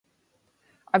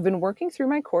I've been working through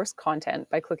my course content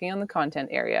by clicking on the content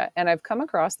area, and I've come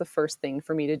across the first thing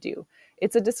for me to do.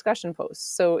 It's a discussion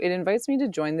post, so it invites me to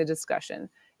join the discussion.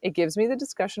 It gives me the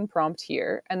discussion prompt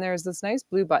here, and there's this nice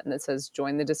blue button that says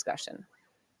join the discussion.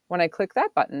 When I click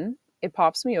that button, it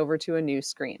pops me over to a new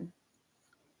screen.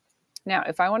 Now,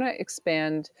 if I want to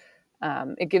expand,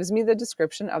 it gives me the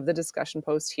description of the discussion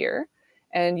post here,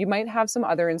 and you might have some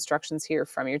other instructions here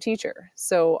from your teacher.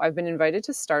 So I've been invited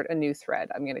to start a new thread.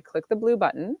 I'm going to click the blue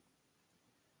button,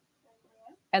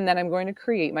 and then I'm going to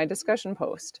create my discussion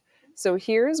post. So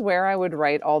here's where I would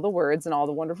write all the words and all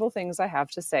the wonderful things I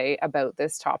have to say about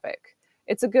this topic.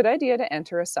 It's a good idea to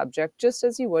enter a subject just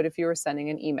as you would if you were sending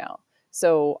an email.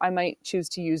 So I might choose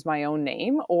to use my own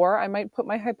name, or I might put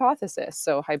my hypothesis.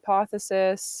 So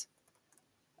hypothesis,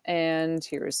 and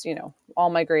here's, all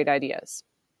my great ideas.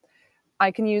 I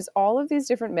can use all of these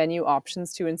different menu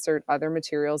options to insert other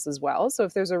materials as well. So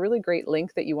if there's a really great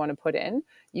link that you want to put in,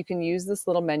 you can use this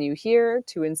little menu here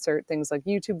to insert things like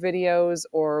YouTube videos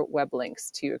or web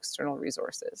links to external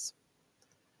resources.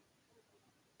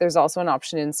 There's also an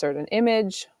option to insert an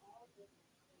image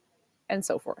and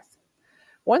so forth.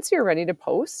 Once you're ready to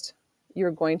post,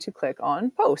 you're going to click on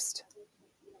Post.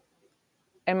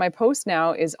 And my post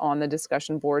now is on the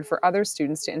discussion board for other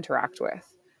students to interact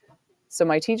with. So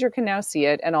my teacher can now see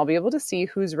it, and I'll be able to see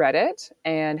who's read it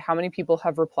and how many people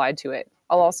have replied to it.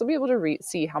 I'll also be able to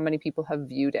see how many people have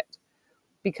viewed it.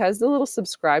 Because the little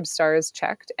subscribe star is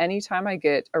checked, anytime I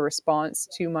get a response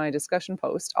to my discussion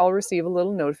post, I'll receive a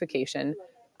little notification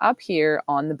up here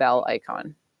on the bell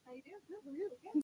icon.